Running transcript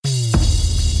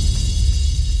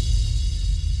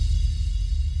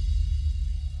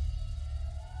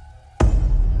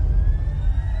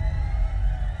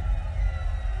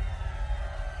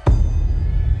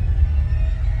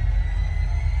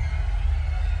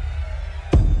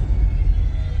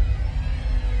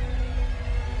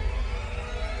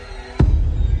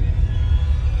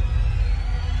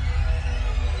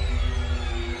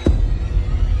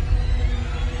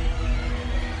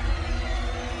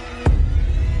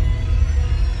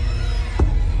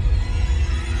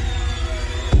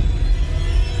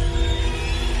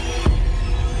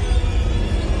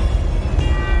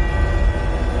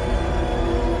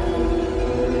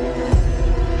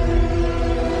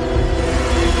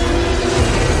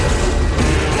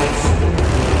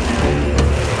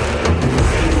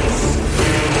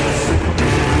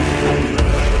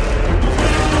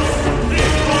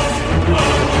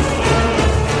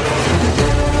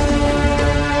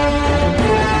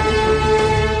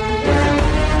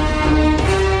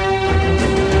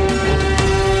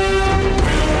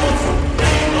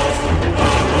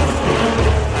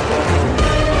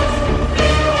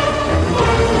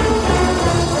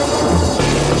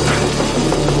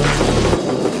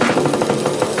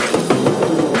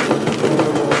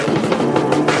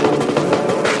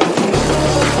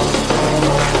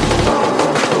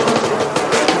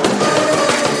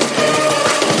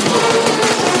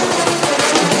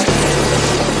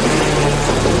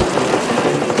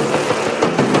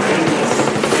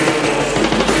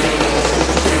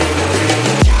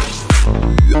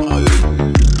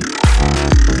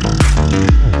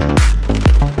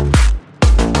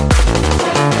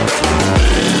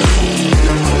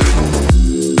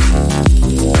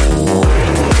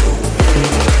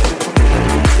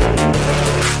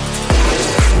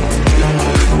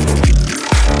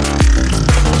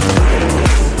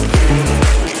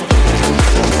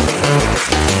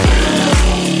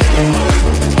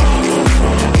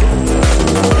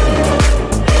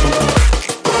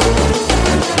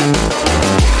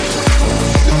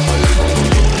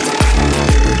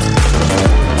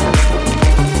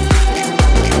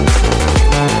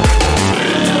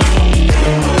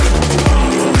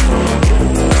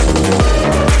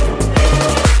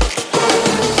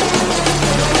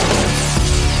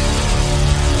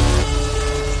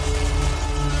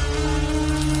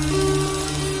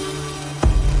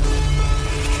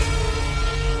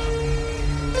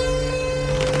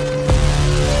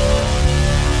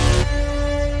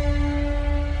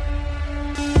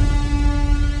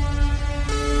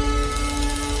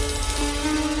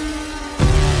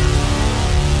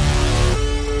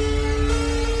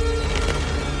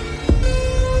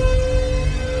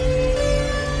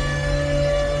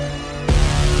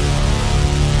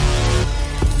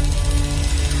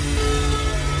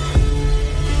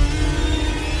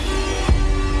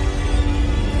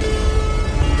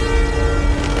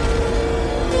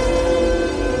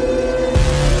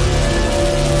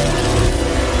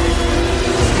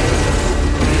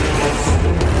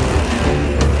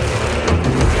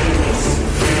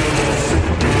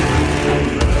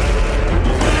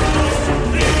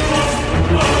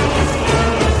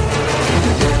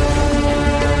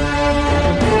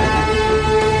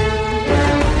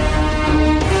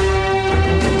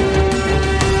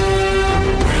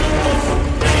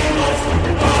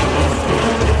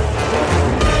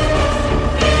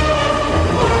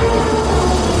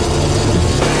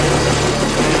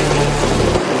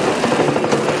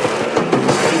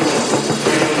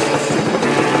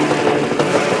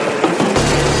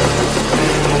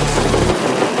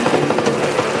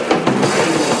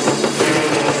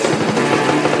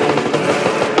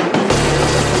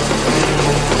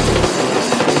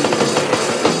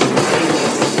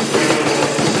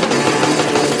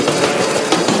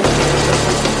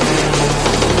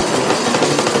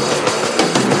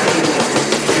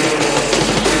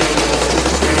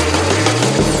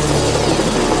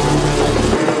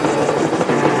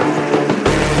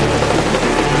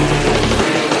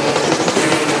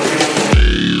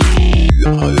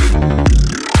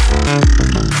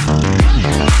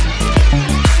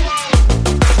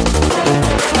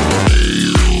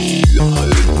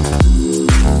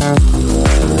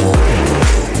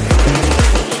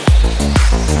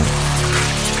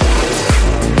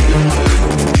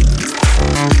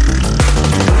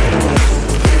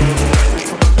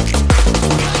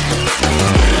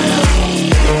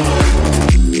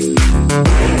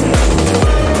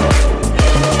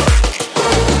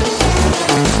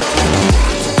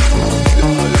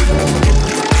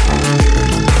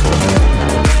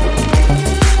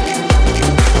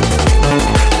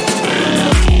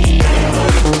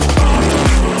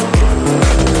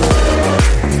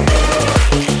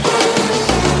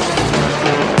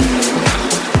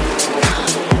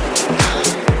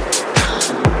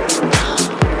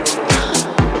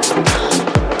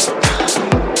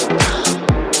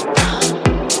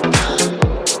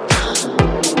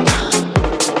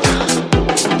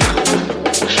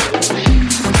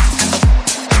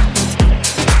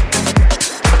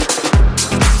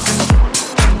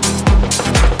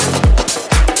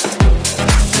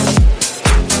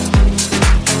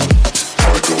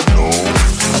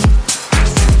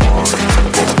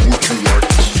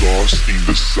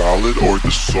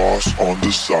sauce on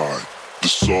the side. The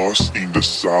sauce in the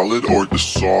salad or the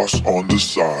sauce on the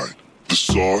side. The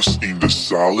sauce in the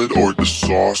salad or the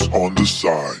sauce on the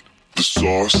side. The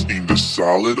sauce in the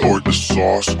salad or the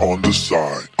sauce on the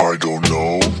side. I don't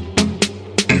know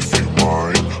if you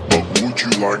mind, but would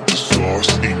you like the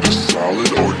sauce in the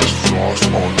salad or the sauce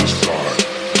on the side?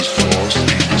 The sauce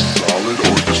in the salad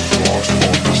or the sauce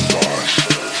on the side?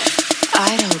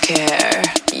 I don't care.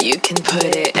 You can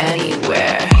put it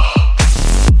anywhere.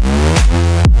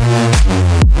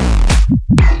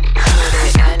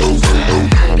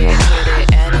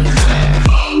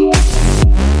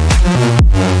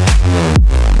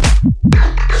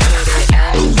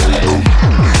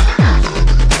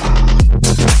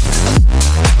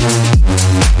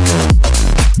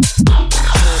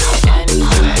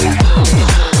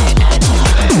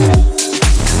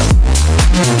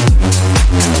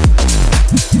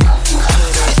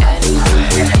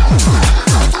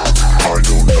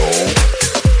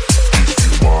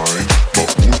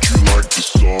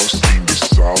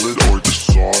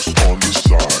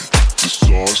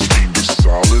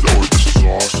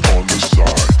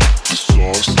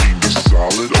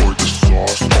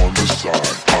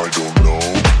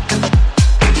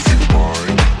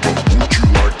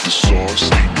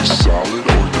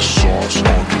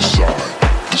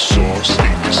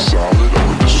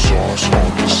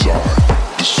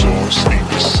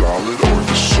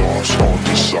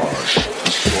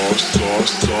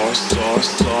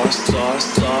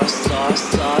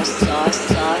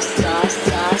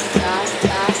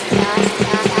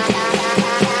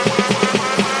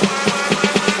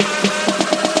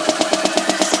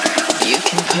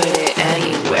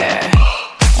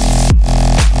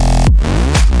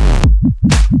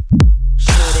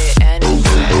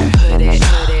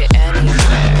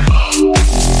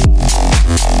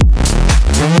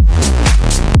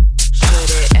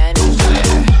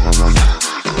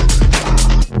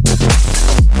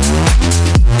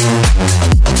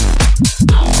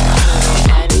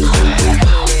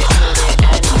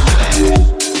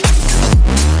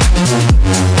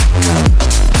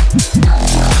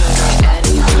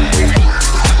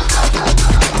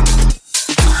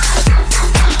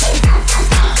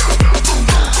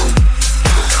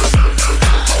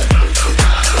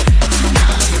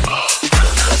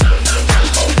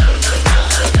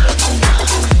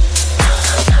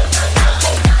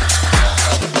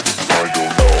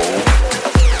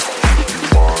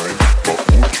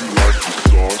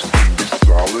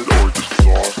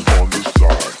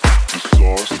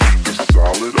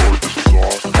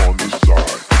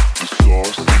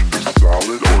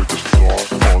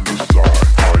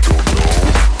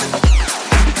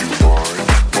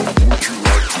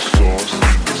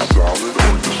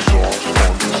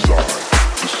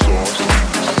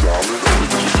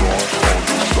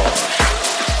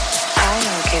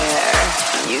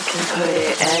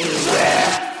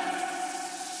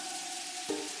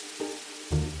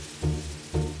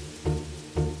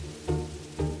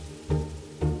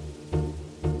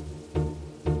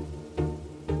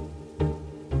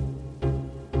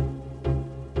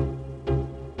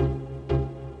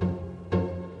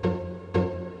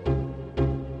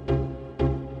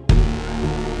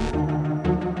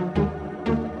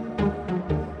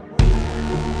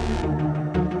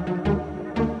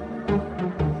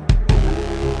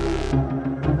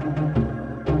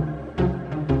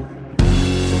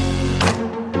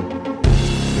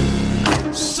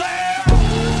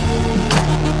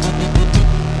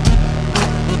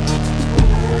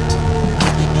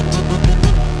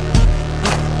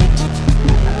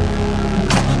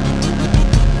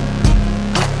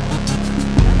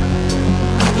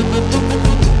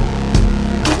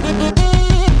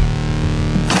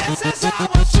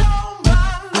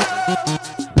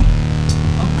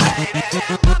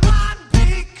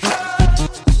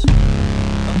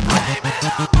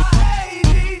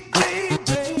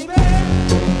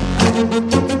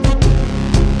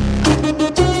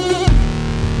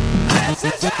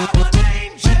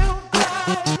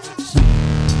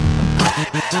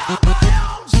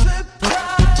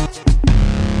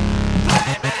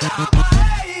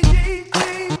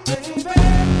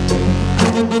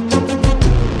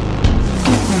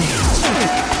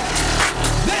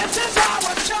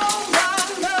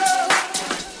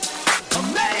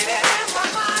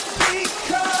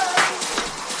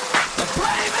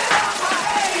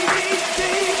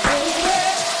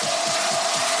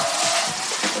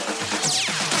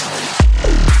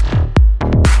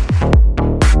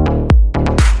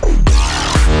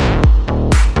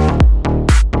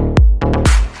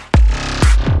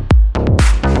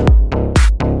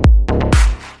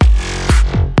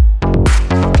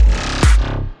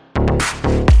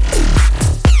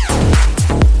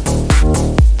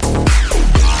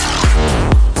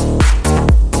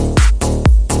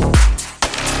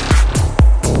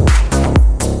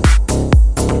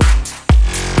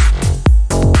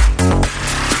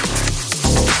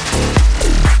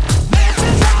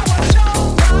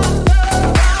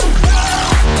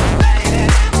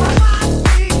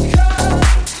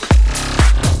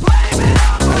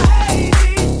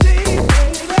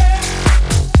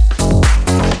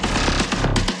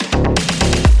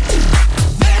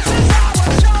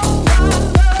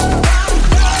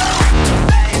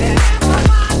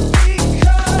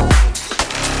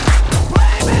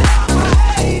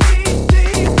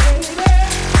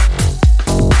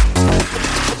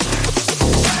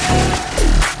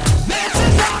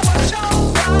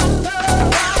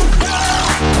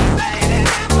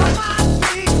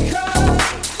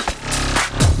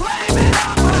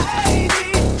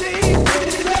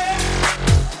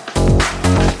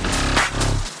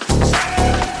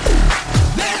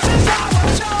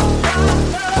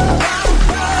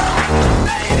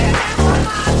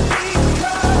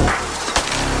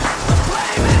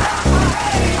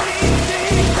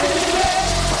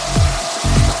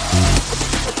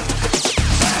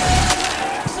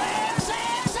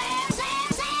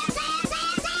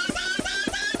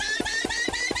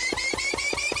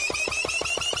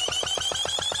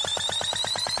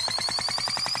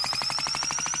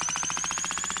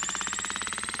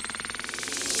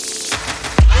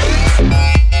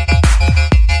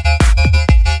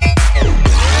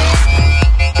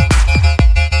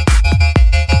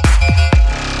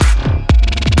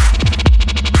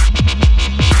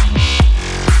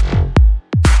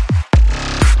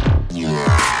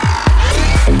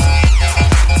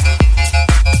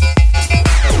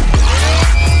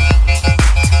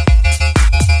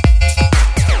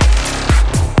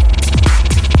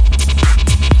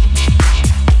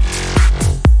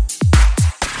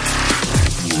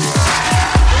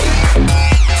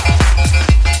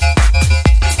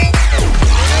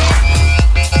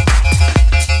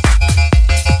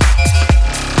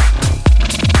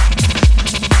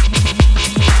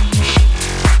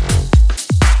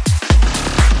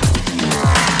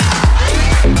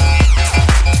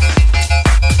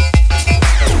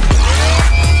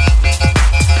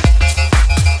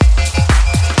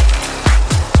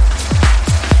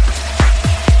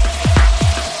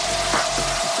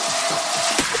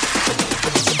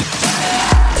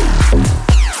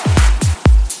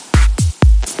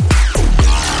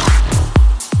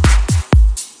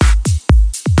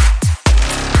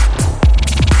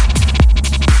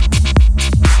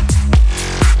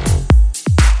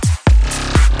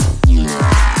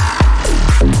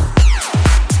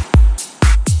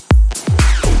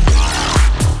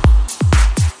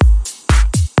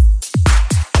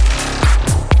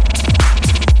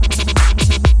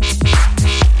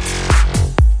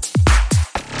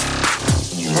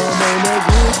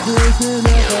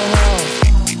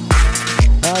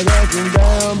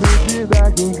 down bitches I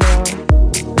can count.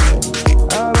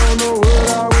 I don't know what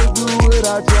I would do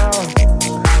without y'all.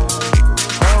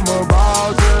 I'm a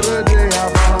ball till the day I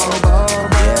fall.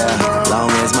 Yeah, long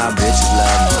as my bitches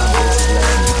love me.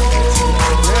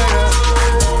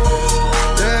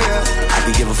 I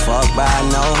can give a fuck by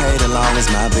no hate, as long as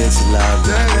my bitches love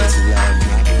me.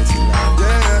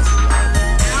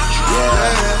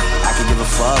 Yeah, I can give a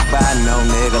fuck by no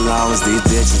nigga, long as these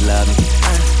bitches love me.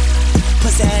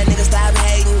 Pussy ass nigga stop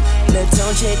hating. Lil'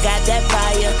 Tune chick got that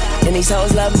fire, and these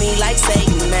hoes love me like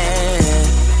Satan, man.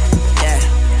 Yeah,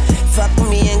 fuck with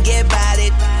me and get about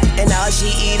it, and all she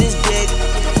eat is dick.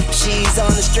 She's on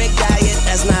a strict diet,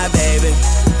 that's my baby.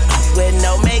 With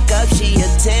no makeup, she a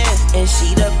 10, and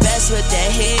she the best with that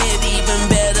head, even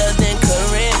better than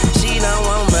Corinne. She don't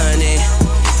want money,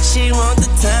 she want the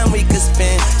time we could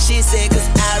spend. She said, 'cause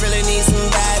I really need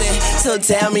somebody, so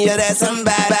tell me you're that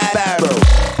somebody.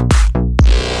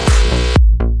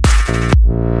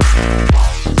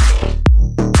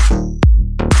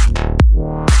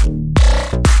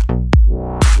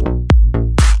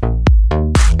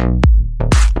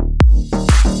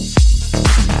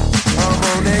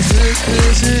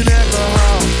 Cushion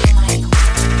alcohol.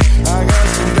 I got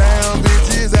some down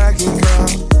bitches I can call.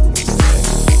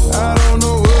 I don't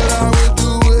know what I would do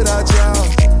without y'all.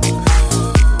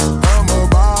 I'm a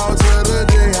ball till the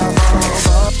day I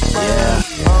fall.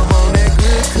 Yeah, I'm on that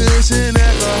good cushion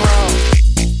alcohol.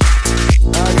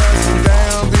 I got some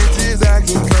down bitches I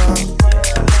can call.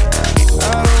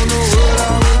 I don't know what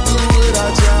I would do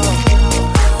without y'all.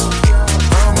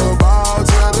 I'm a ball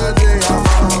till the day I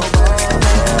fall.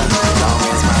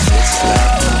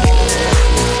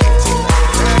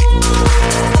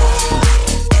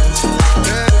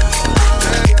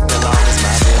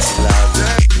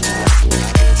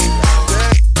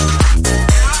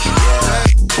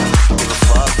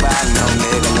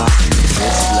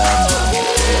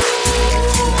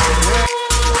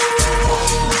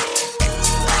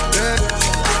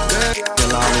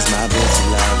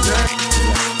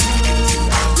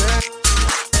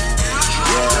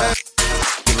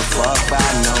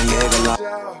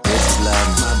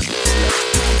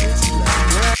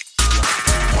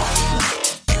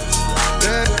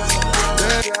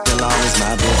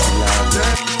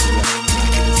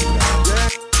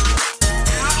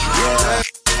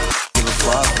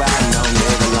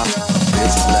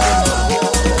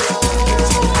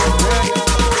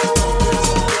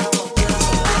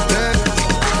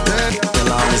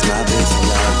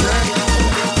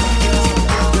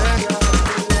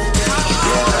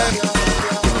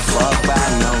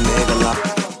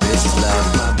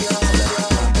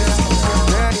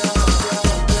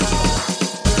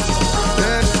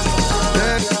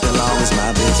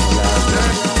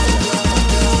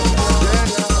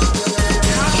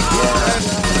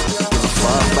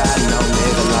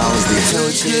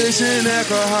 Cushion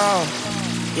alcohol.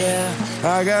 Yeah,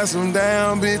 I got some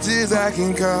down bitches I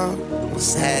can call.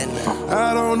 what's happening?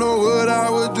 I don't know what I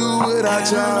would do without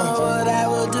y'all. What I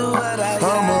will do, what I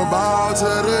I'm a ball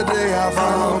till the day I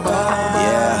fall.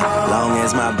 yeah, long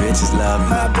as my bitches love me.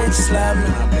 My bitches love me.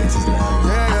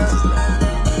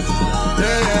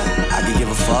 Yeah. I can give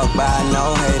a fuck by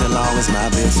no hate, as long as my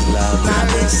bitches love me. My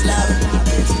bitches love me.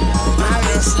 My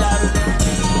bitches love me.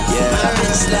 Yeah, My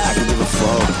bitches love I can give a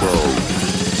fuck, bro.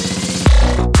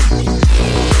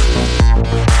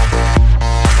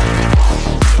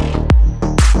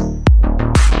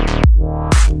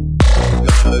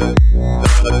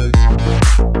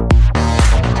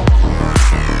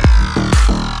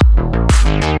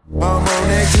 I'm on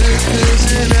that good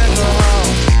cushion alcohol.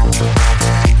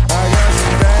 I got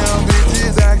some down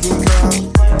bitches I can call.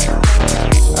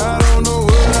 I don't know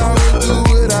what I would do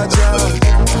without y'all.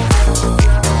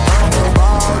 I'm a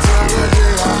ball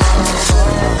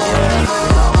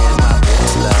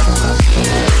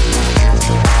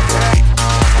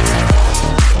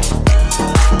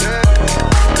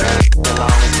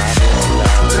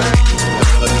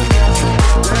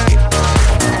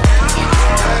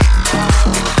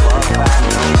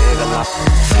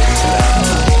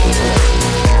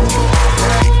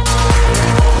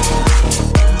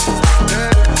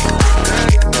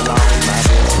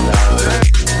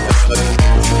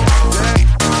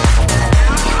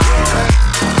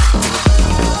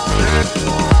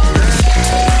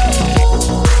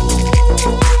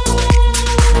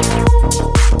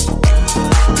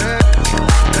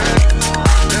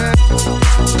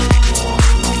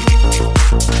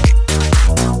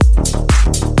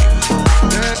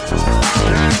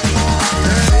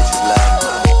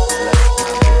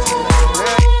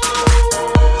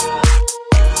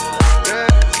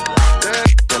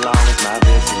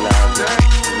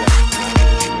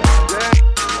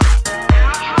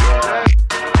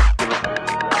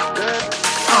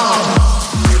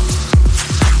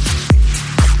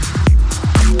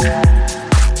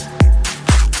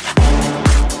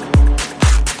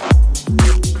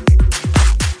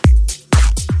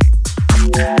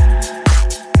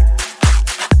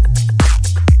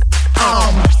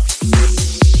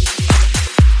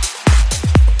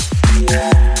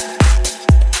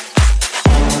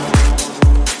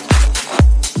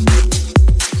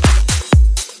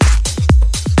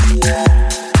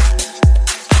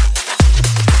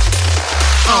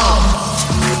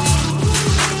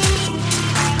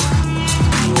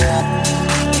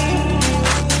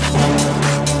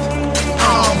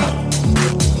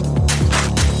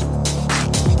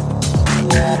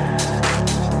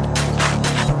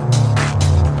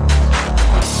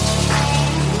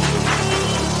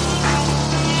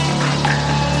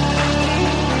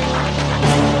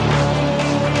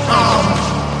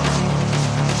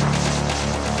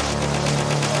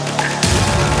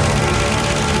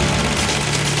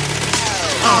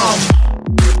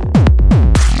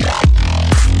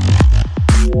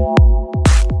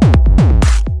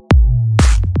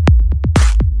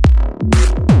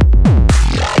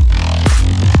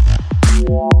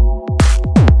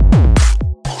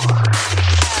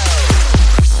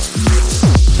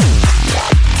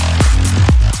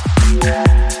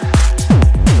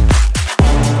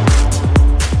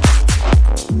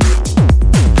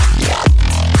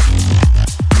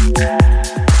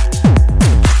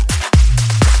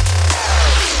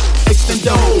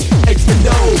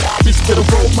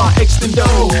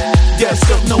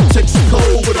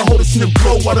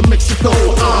blow out of Mexico.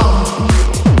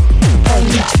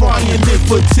 Only trying it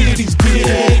for titties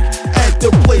big. At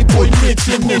the Playboy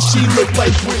Mansion and she look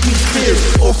like Britney Spears.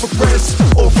 Off for press,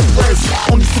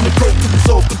 only finna go cause it's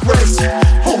off the press.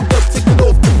 Hold up, take it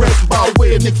off the rest. By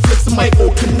way of Netflix, I might go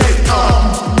connect.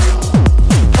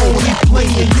 Only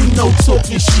playing, you know,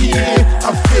 talking shit.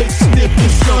 I fake stiff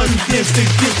and sun dance to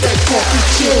get that coffee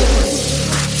chill.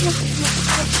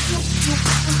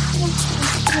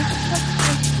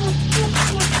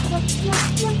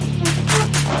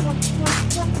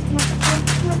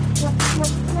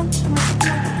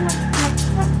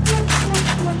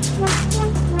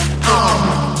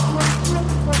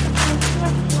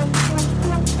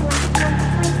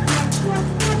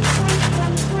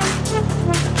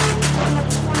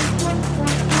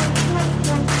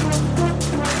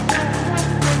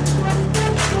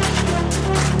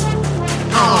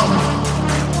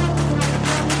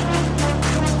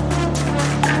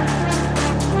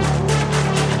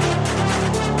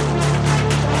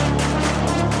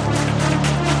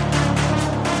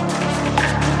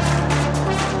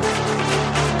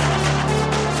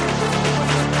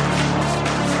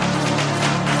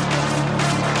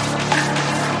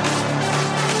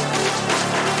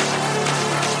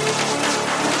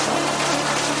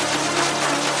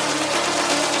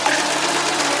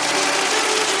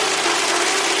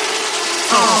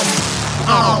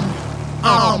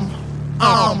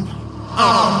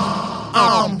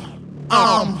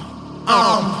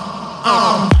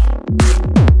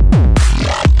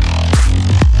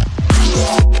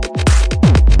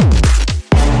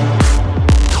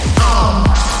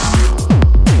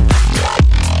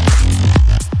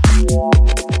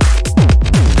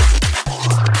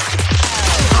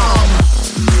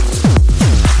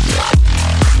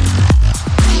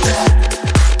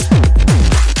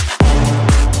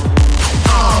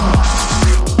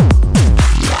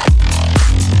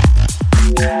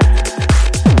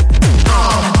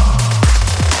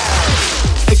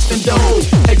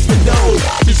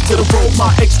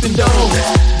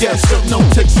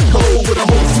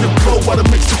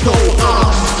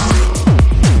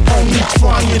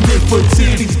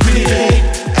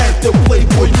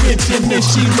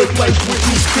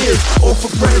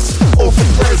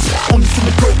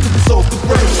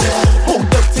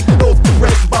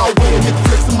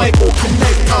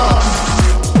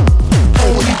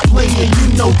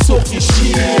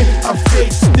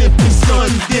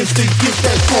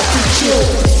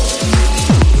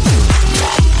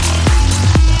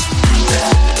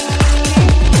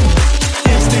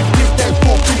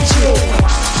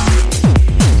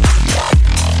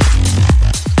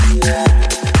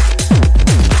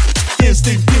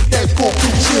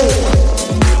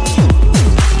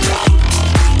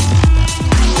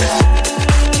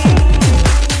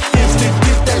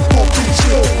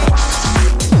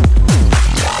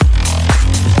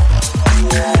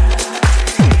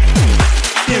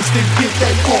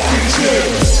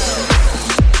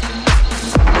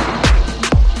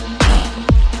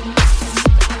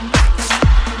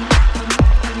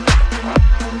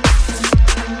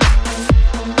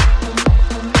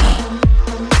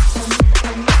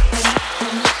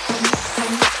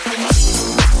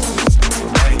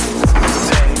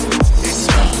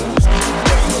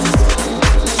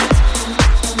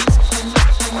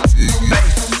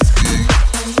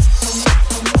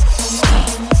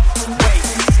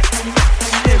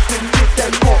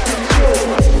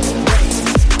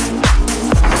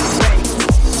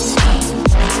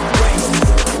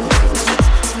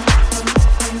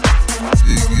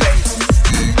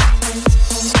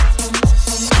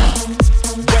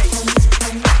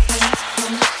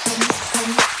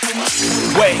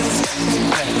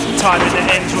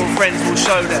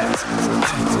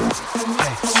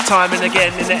 Time and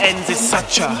again in the ends is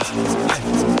such a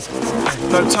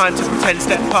no time to pretend,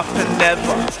 step up and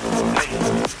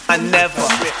never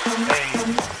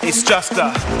it's just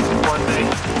a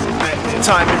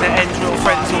time in the end, real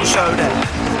friends will show that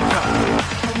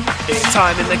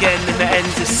time and again in the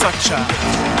ends is such a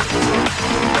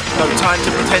no time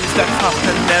to pretend, step up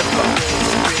and never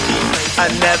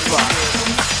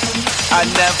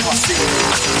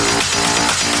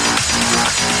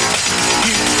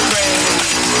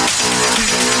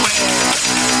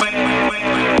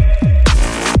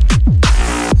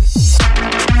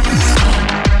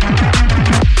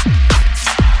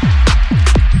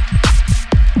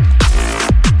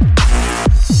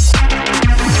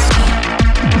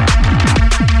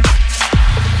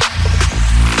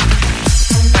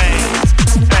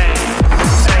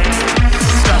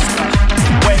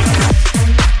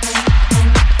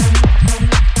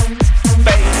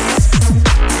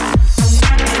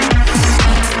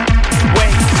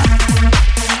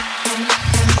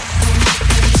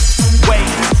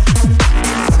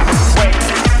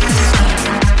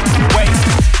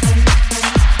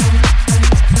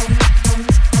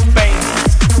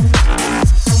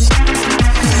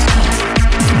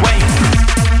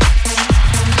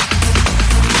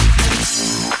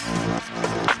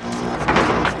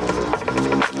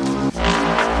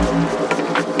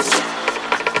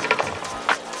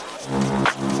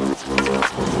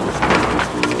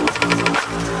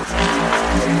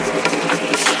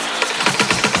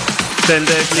Then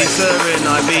there's Lisa in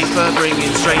Ibiza,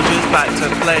 bringing strangers back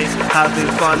to play, having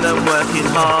fun and working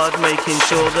hard, making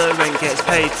sure the rent gets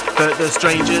paid. But the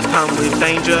strangers come with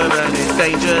danger, and it's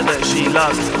danger that she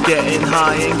loves, getting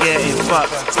high and getting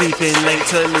fucked, sleeping late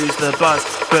to lose the buzz.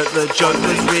 But the joke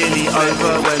was really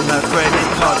over when her credit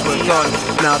cards were gone.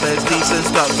 Now there's Lisa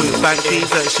stuck with bank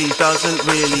fees that she doesn't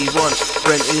really want.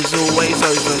 Rent is always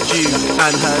overdue,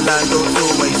 and her landlord's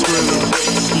always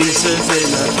screwing. Lisa's in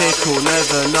a pickle,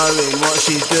 never knowing what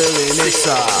she's doing. It's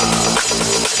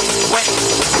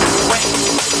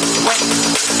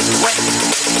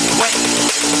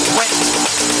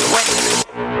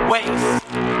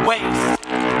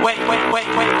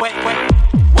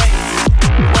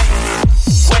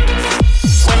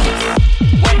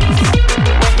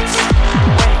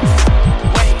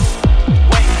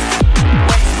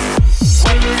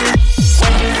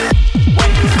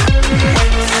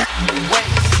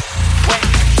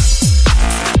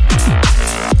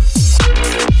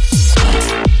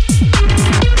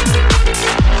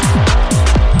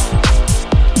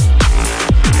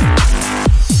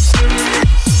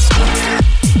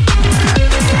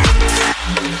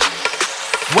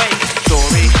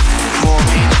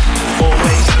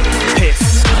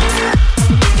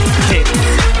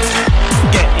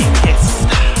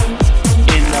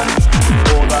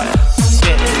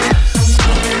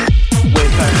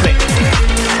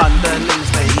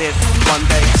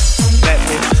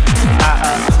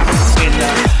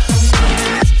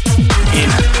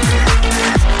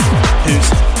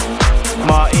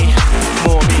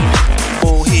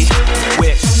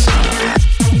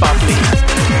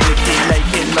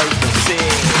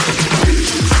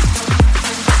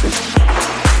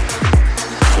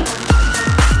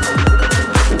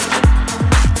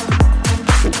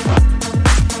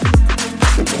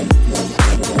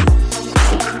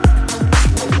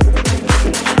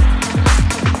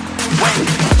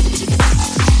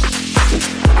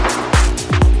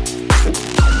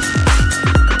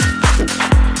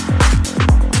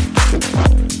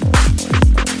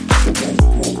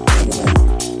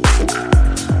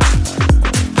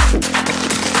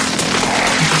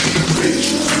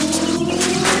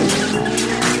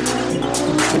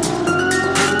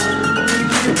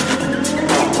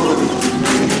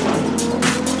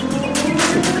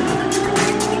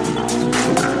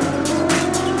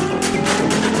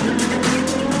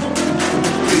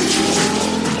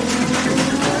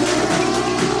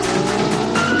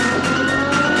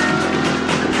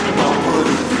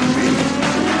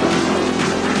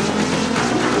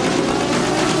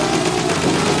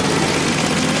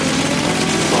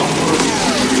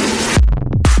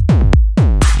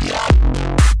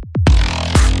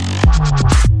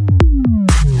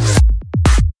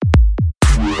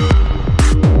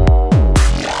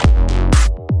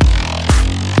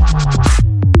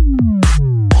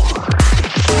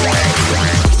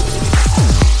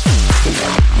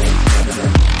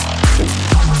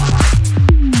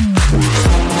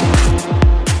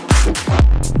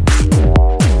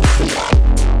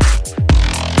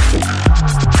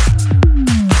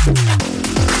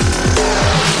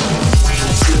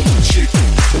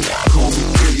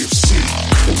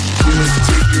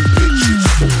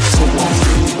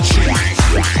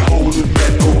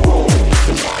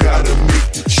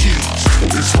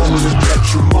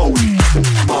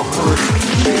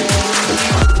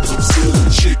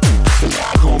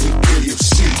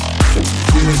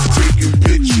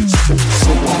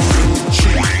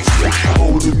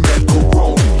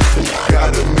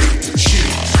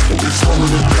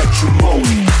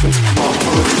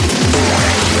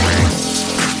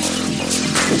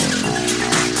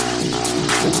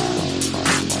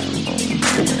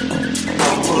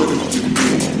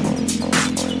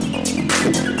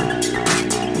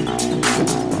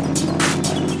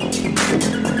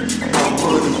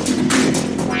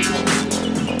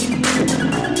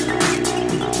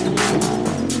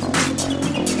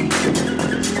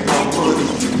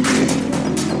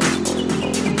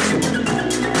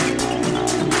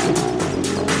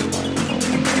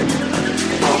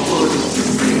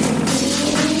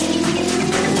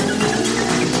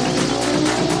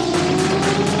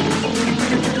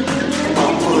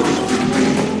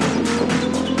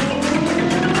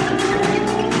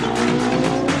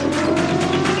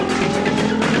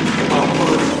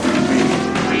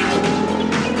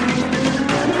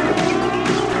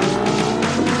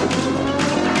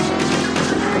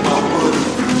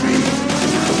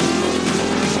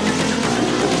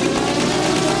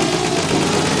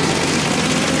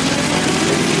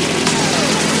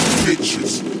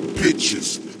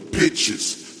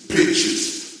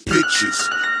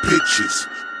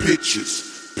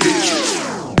Pictures.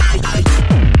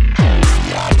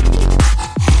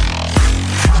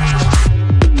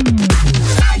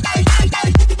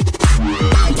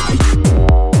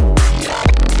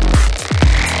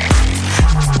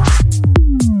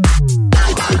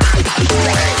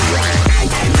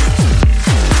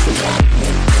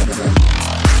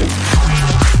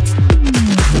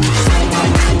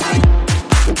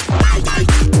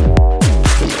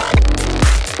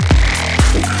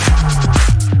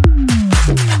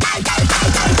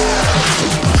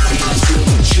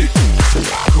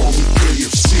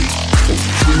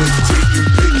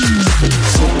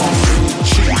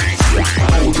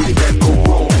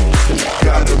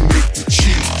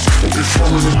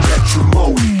 the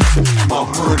matrimony, my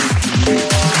money can make.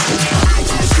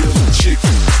 I'm selling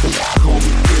chicken, call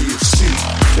me KFC.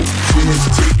 Fans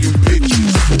taking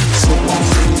pictures, so I'm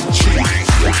feeling cheap.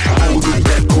 Holding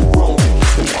that Corona,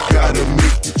 gotta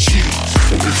make the cheese.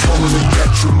 It's all the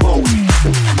matrimony,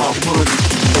 my money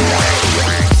can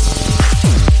make.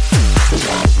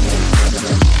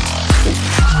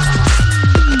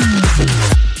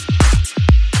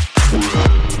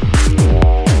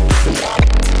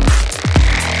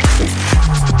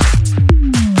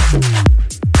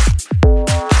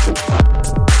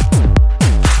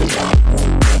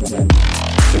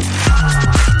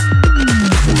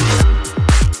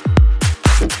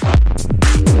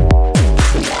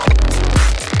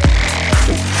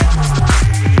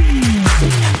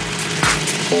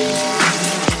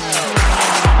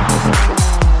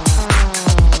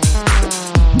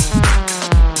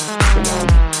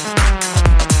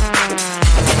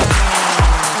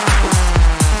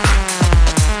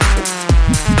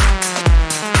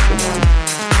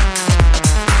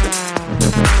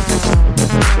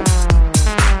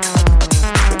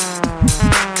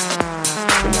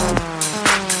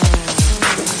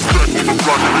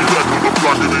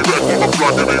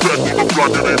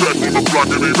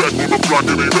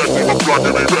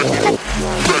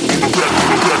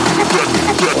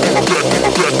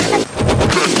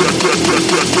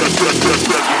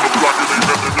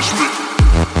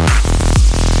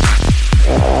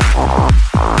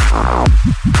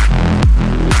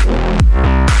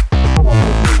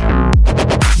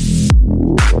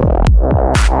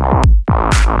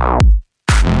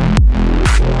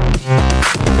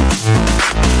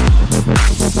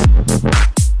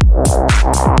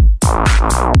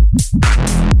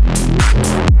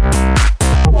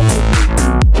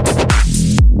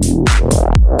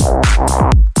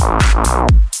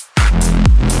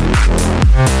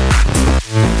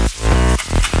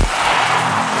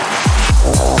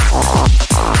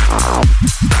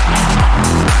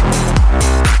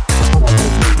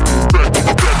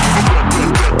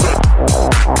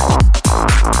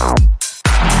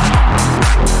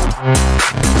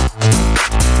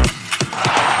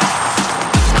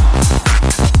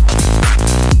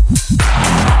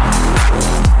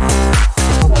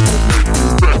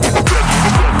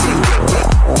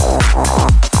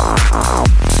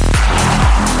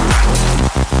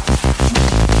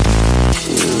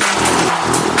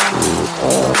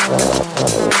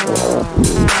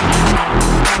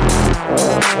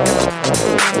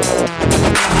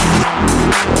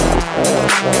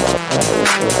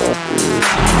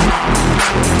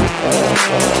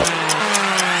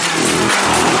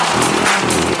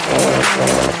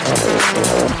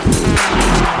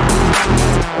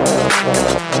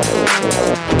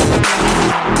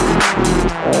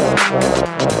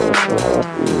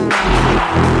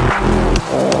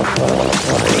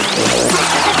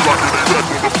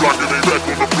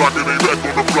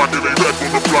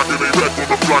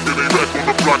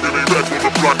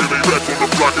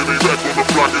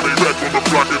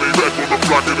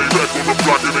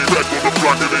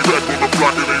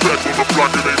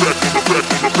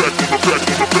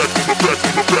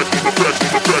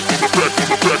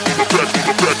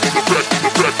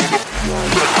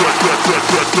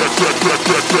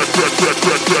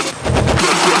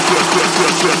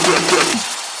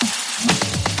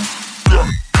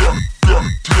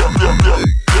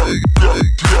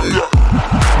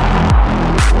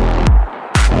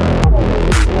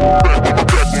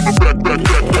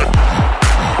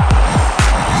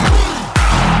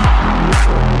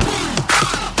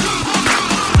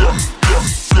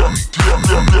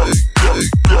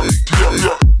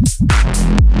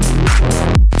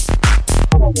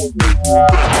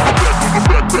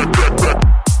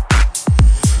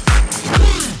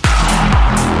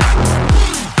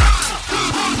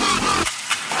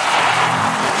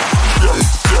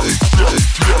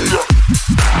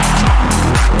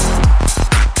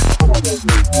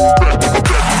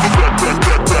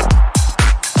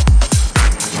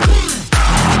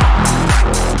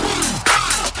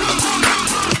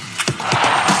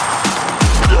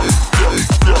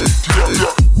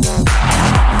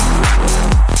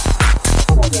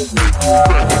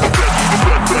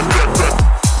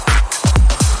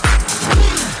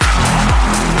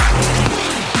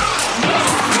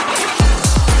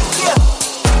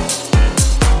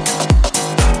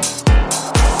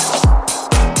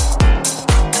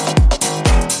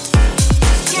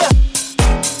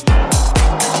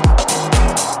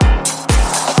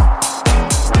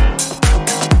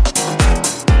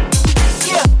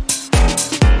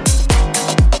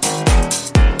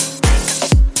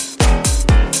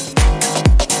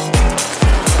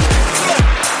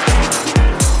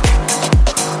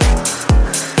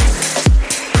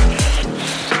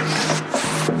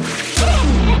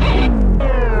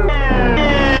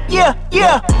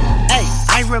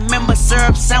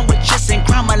 sandwiches and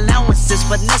crime allowances.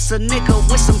 Finesse a nigga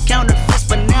with some counterfeits,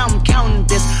 but now I'm counting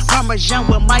this. Parmesan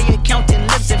with my accountant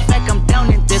lips, in fact I'm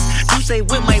down in this. You say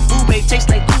with my boo babe, tastes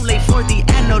like Kool-Aid for the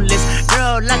analyst.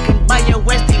 Girl, I can buy your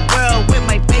Westie world with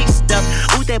my base stuff.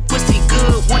 Ooh, that pussy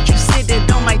good, once you sit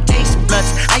it on my taste buds.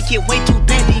 I get way too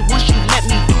petty once you let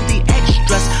me do the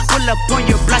extras. Pull up on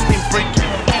your block and break it.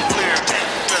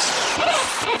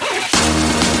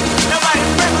 Nobody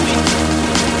pray for me.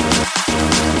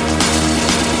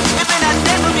 If they not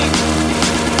there for me.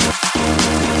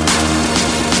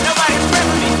 Nobody pray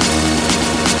for me.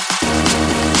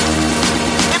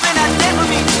 If they not there for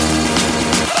me.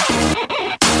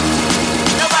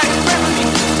 Nobody pray for me.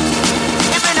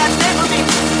 If they not there for me.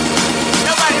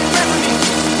 Nobody pray for me.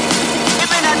 If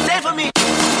they not there for me.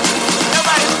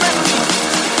 Nobody pray for me.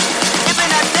 If they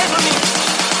not there for me.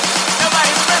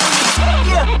 Nobody pray for me.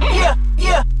 Yeah, yeah,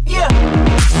 yeah, yeah.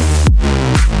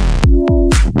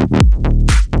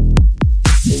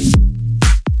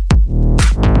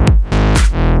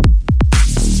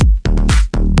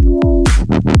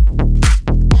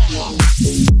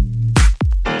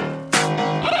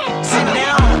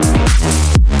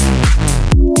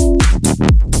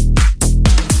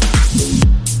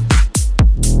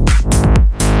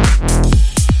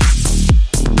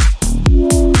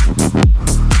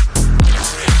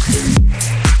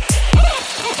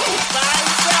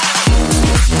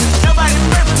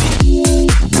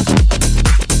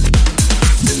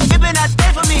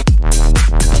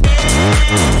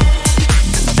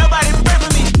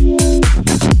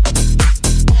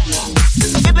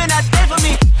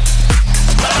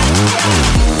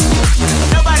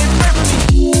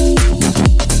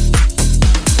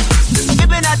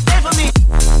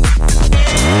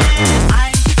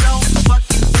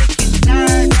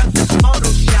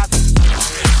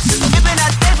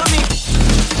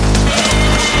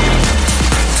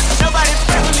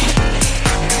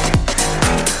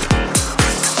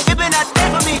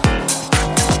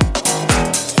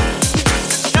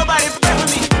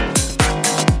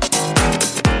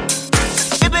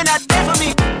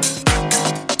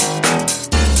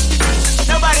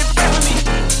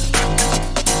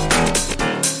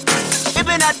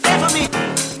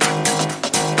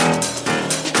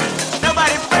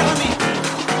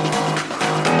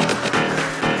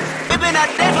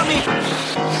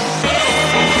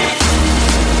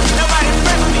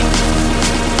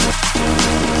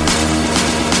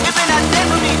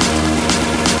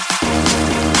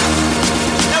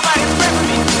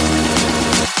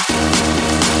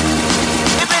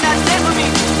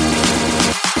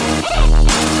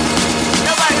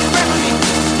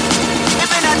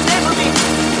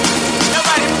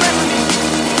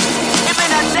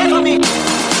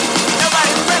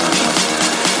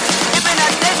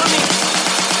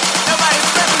 Nobody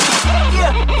pray for me.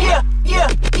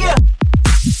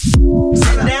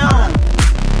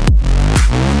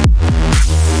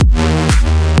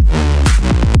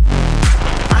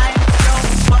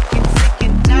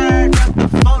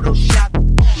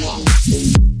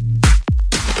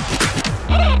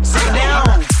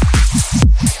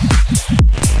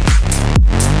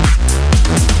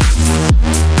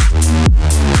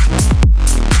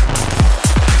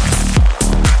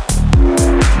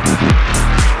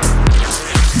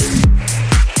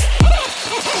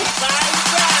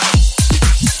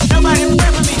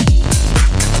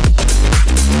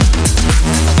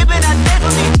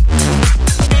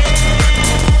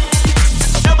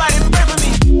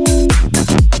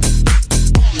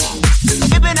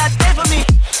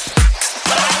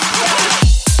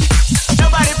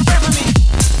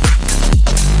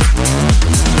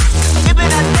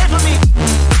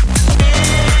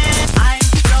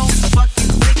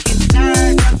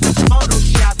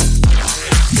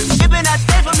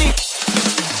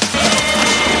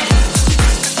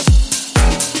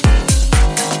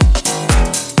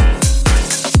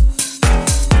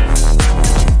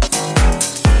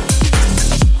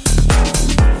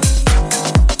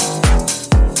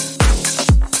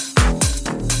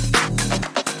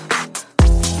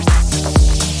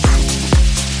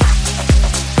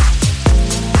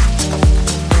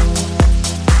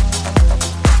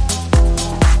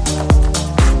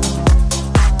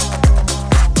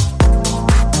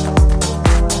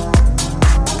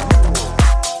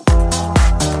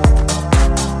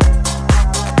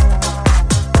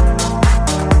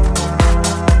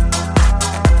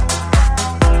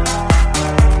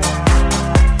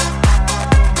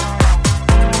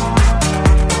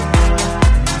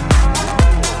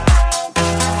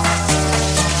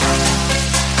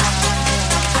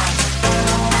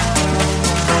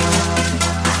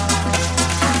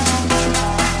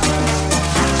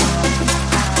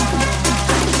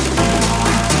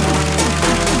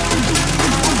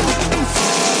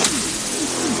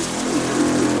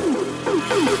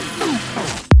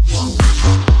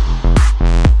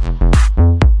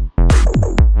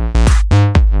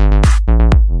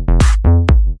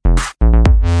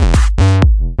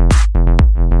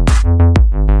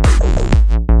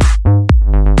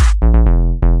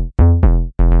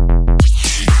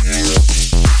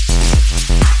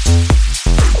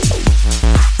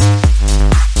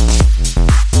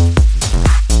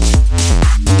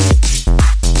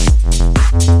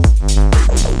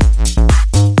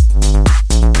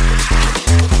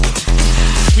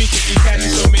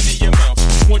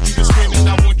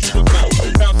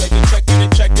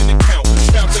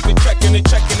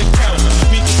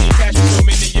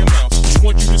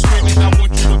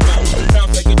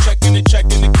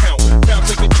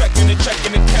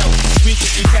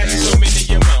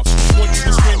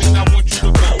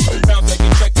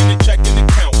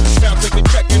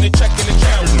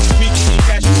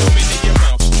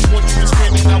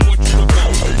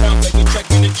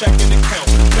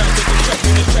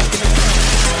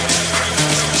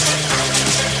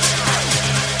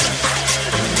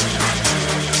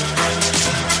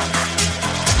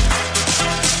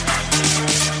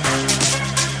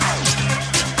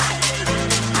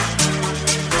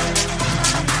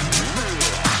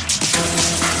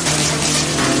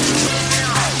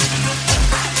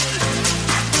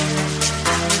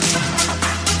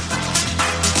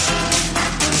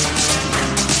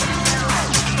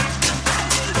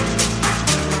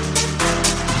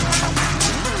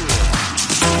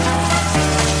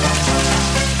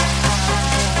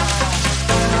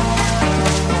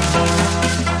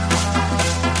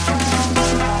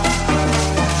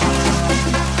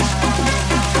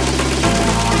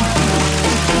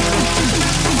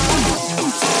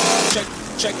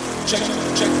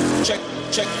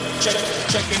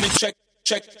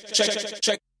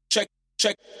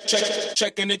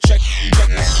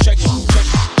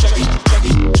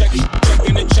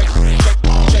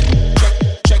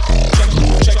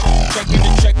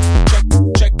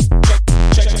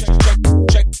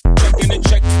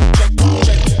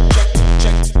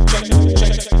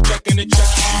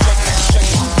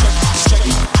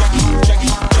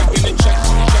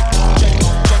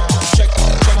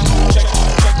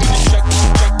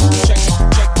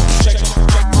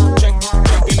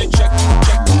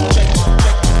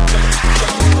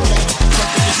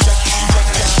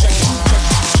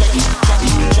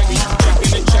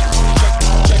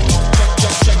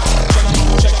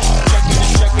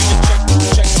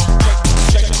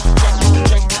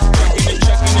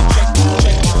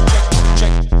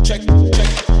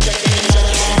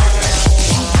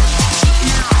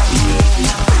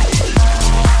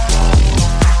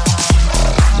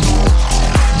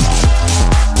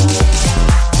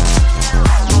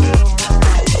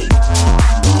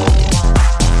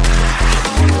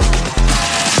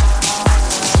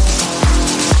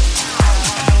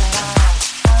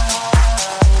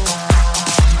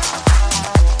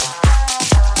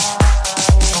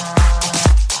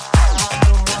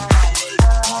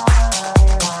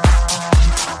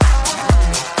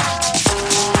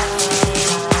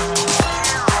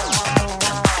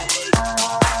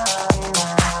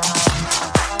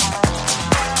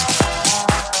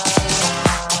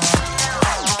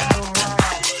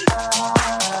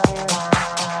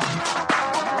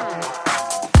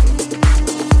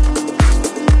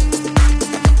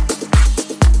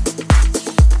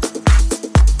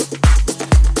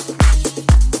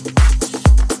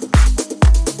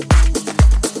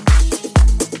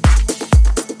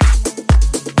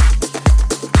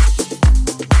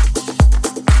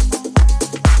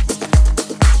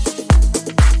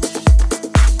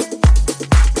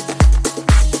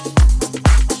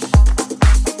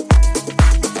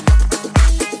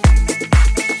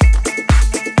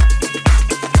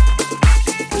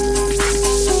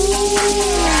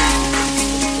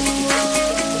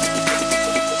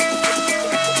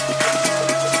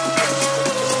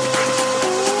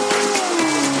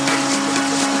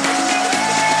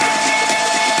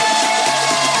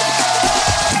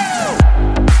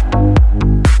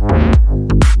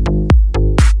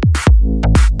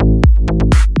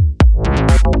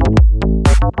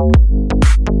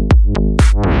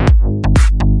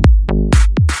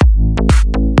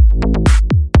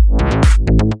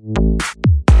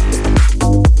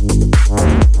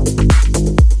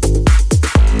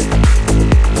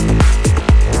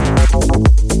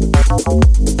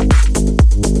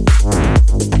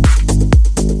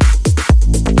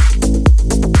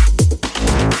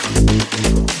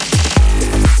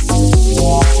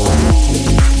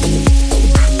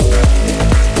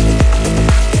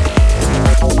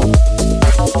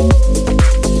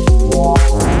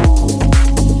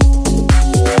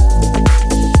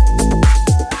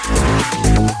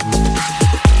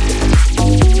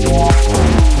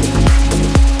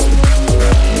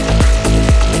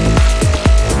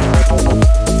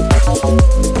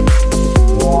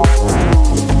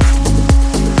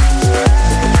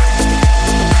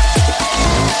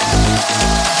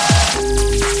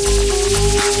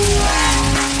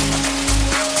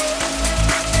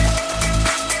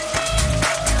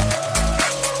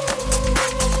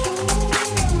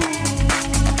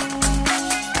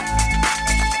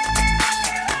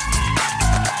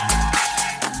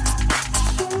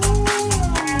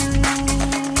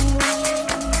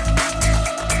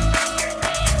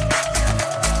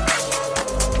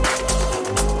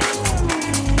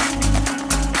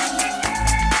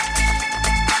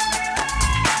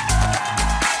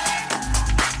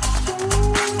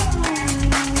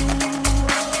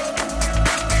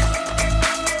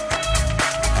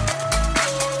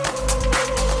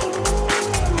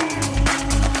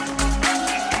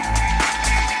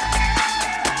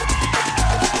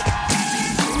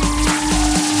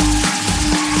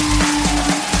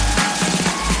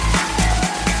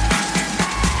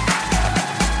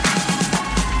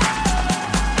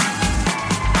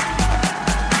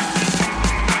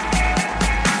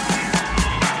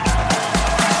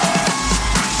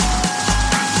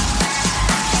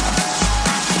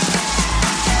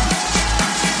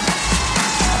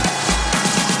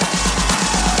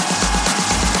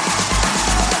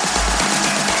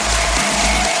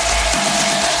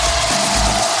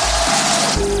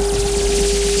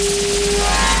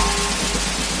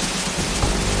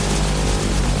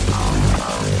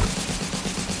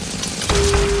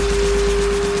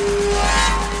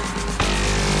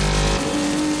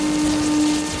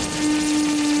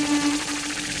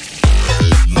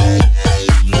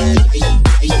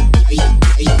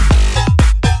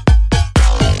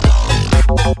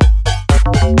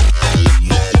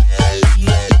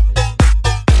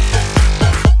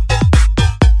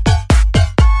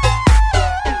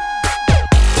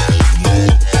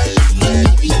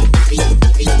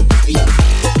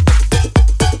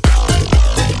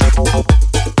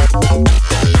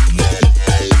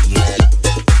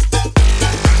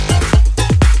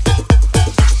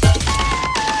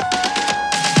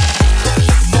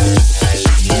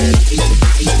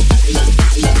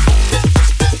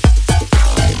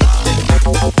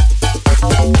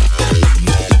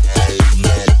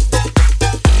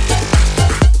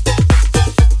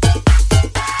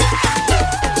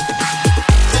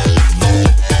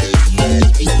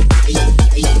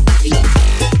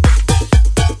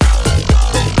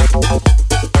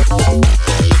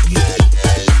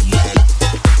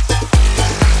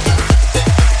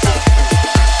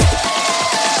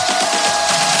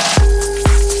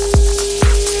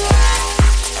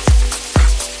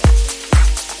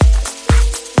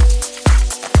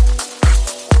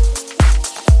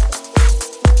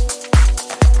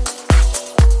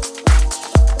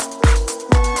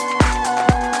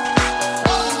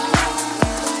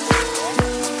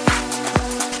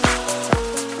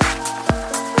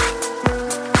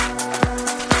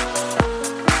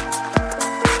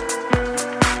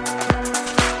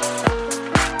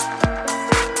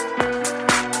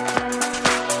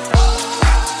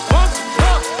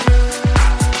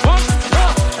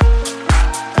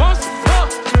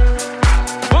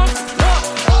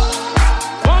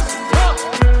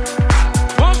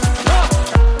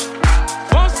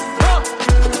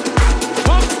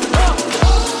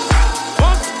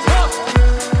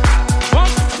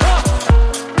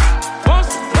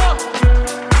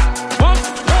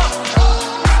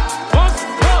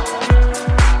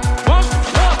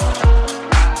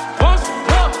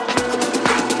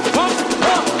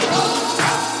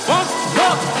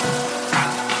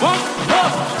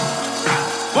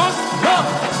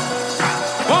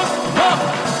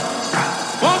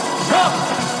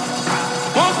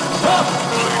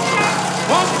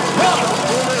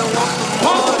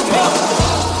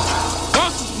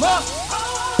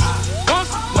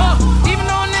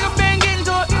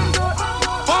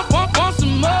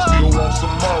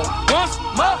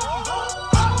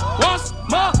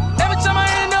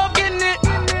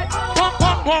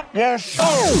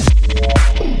 ass.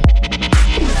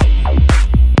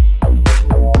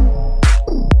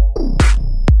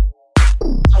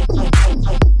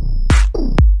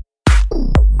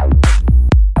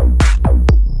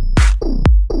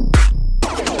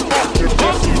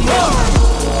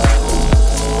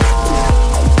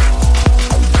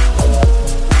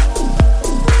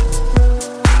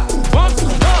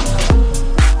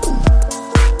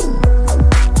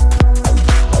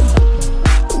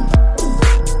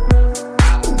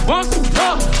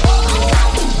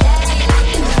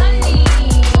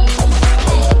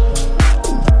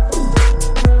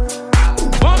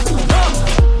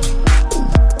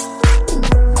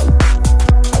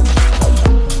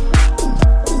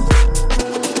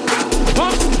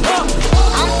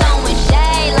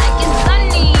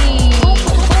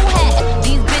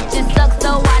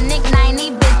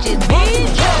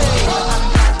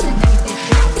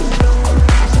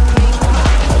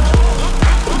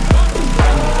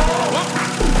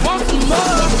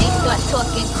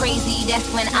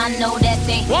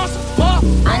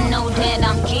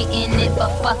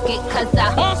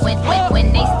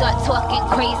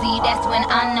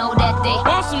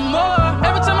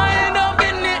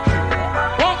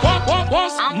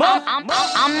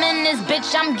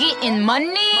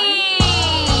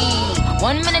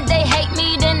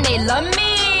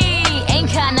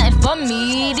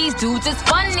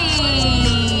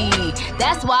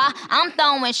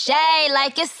 Shade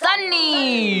like it's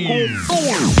sunny.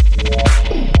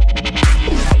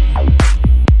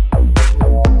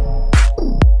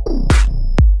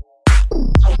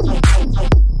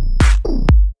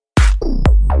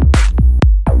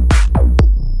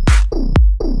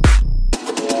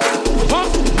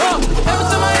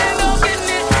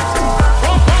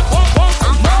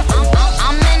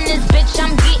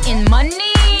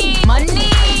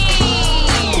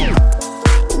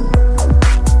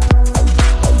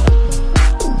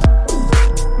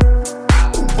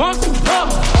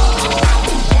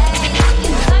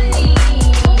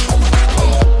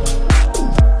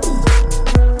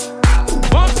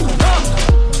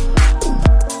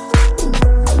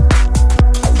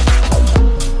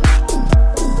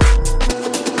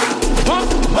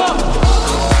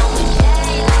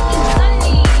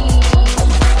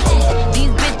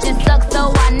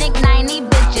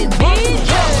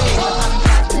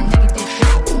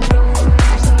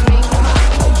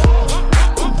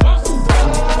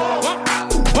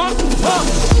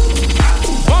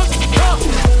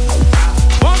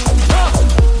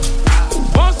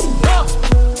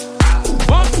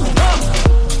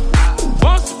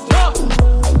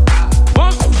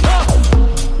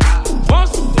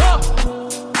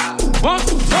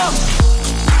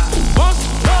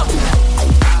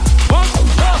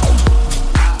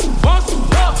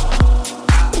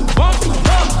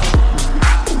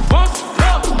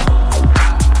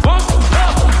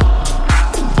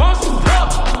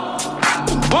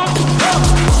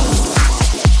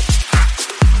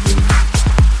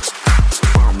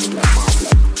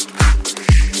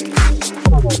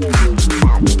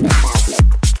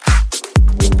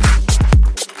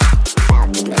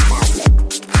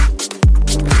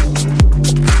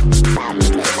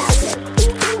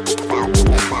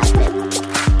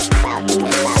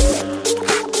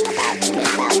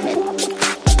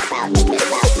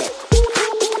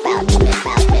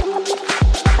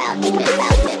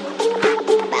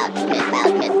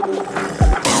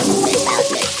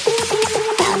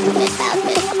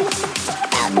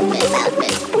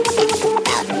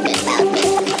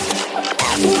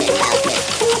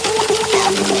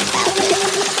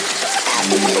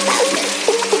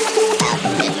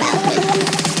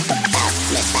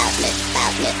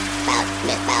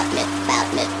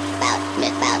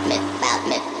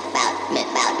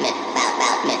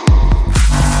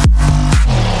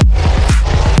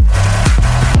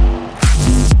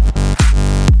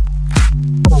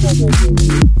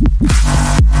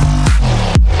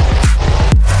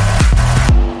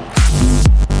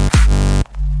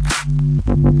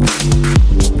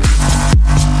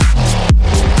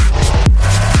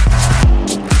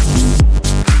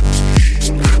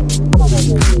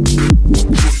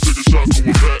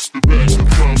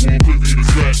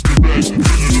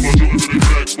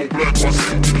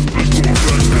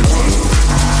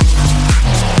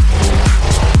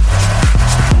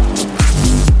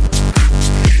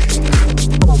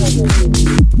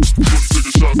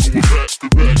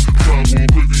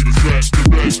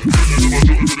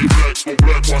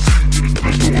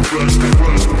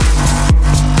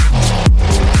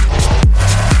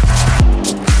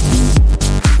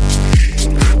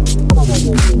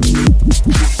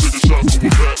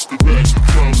 Back to back,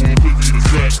 crime on baby, the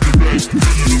back to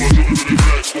back.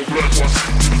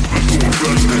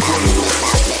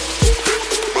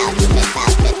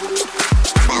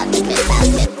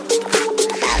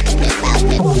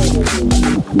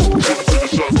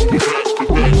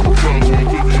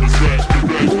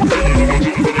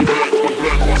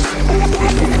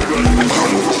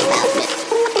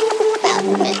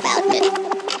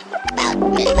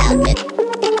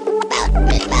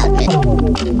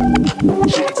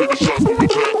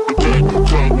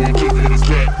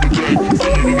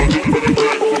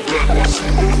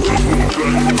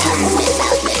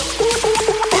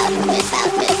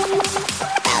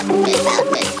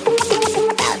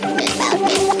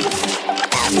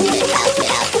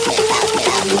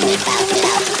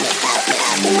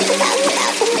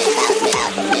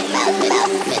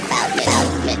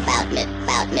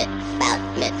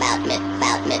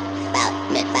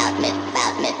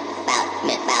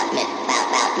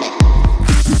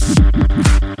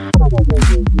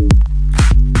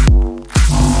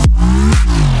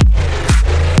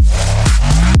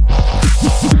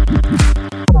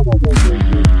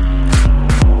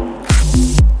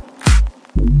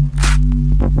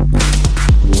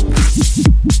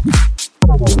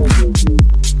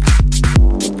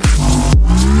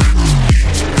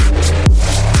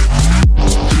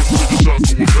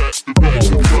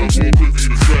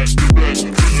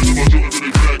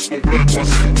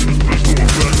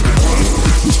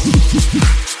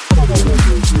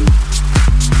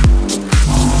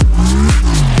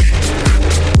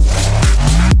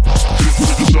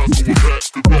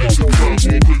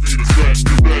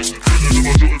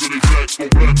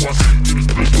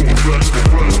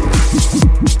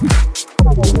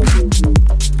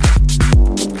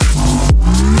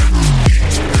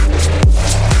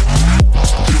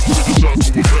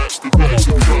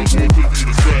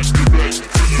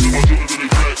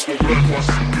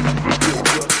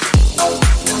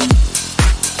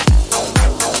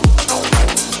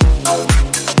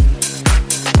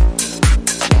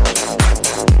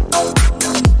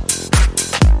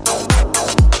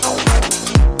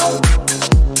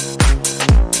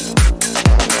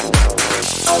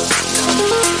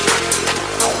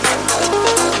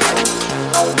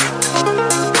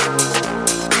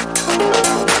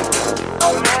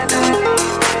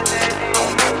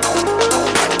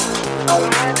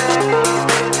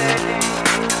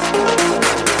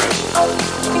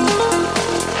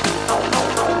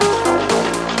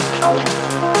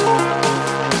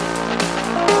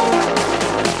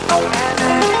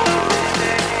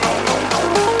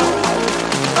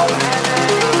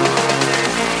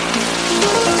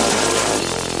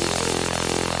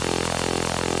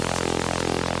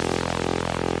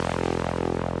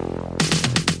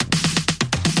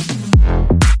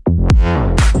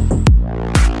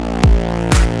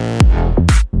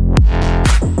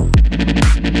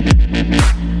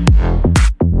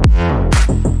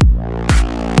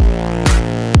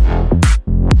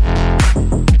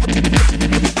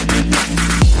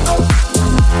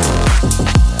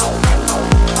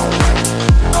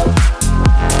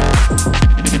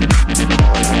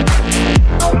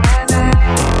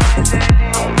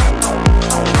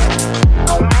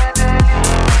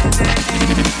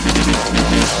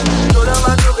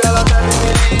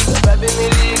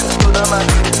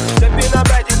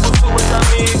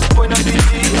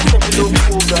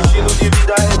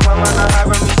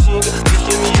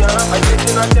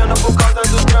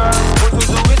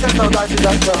 da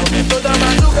cama. Toda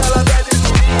madruga ela bebe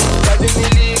me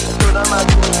liga, toda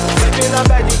madruga. Sempre na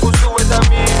bad com suas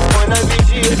amigas, põe na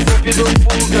vigia, sempre dou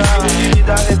fuga.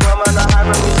 Vida reclama, na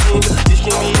raiva me xinga, diz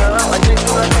que me ama, a gente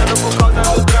não atendo por causa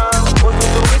do drama. Por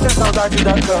tudo isso é saudade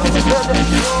da cama.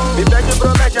 Me pede,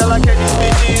 promete, ela quer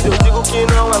despedir, eu digo que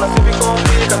não, ela sempre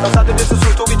complica. Cansada desse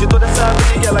surto e de toda essa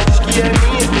briga, ela diz que é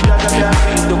minha, que já é minha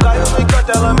vida. Eu caio no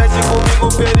encanto, ela mexe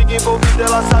comigo, perigo envolvido,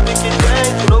 ela sabe que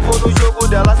tem. De novo no jogo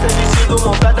dela, sem vestido,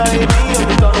 montada em mim, eu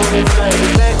me torno refém.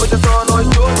 Vem, hoje é só nós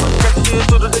dois, esquece de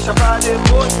tudo, deixa pra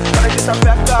depois. Para de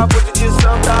sapecar, pose de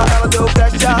santa, ela deu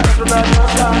flecha, entro na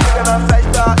dança. Chega na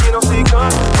festa e não se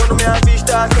cansa, quando me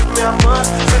avista, sempre me afã.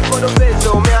 Sempre quando eu vejo,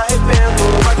 eu me arrependo,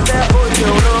 mas até hoje eu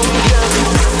não entendo.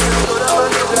 Toda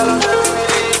madruga ela bebe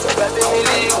me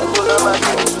liga, toda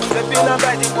madruga. Sempre na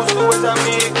bad com suas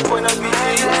amigas, põe na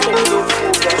vigia, sempre dou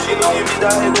fuga. Estilo de vida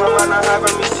reclama, na raiva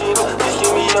me xinga, diz que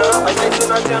me ama, a gente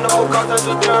não atendo por causa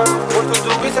do drama. Por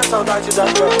tudo isso é saudade da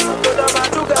cama. Toda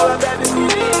madruga ela bebe me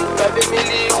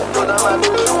liga, toda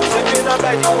madruga. Sempre na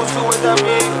bad com suas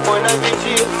amigas, põe na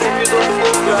vigia, sempre dou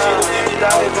fuga. Estilo de vida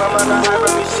reclama, na raiva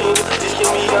me xinga, diz que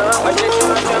me ama, a gente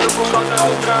não atendo por causa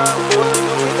do drama. Por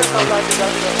tudo isso é saudade da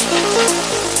cama.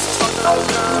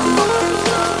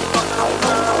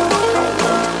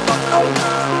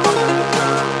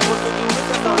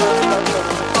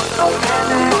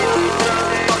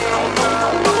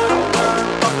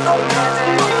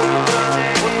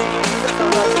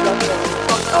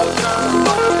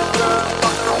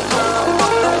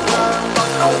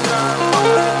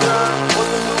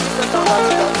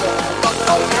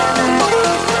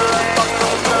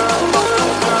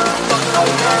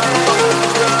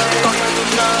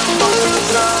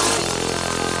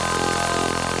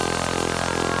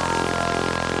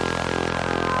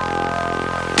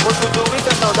 Por tudo isso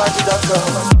é saudade da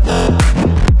cama.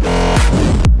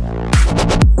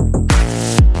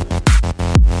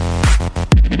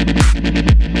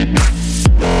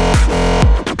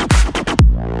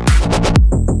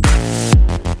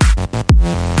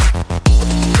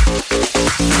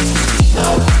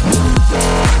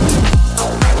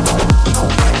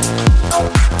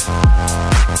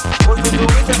 Por tudo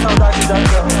isso é saudade da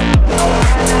cama.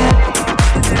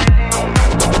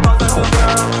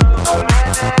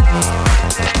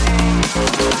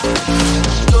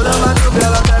 Toda madruga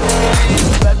ela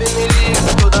bebe me liga,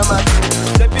 toda madruga.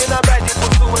 Sempre na bad com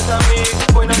suas amigas,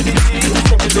 põe na vigia,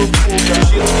 sempre dou fuga.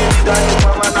 Estilo de vida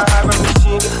reclama, na raiva me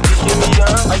xinga, diz que me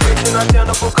ama, a gente não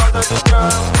atendo por causa do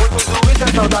drama. Por tudo isso é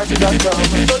saudade da cama.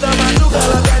 Toda madruga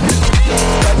ela bebe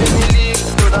me liga,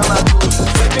 toda madruga.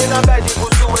 Sempre na bad com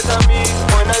suas amigas,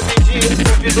 põe na vigia,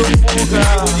 sempre dou fuga.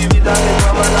 Estilo de vida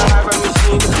reclama, na raiva me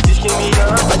xinga, diz que me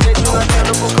ama, a gente não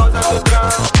atendo por causa do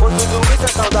drama. Por tudo isso é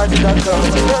saudade da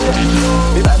cama.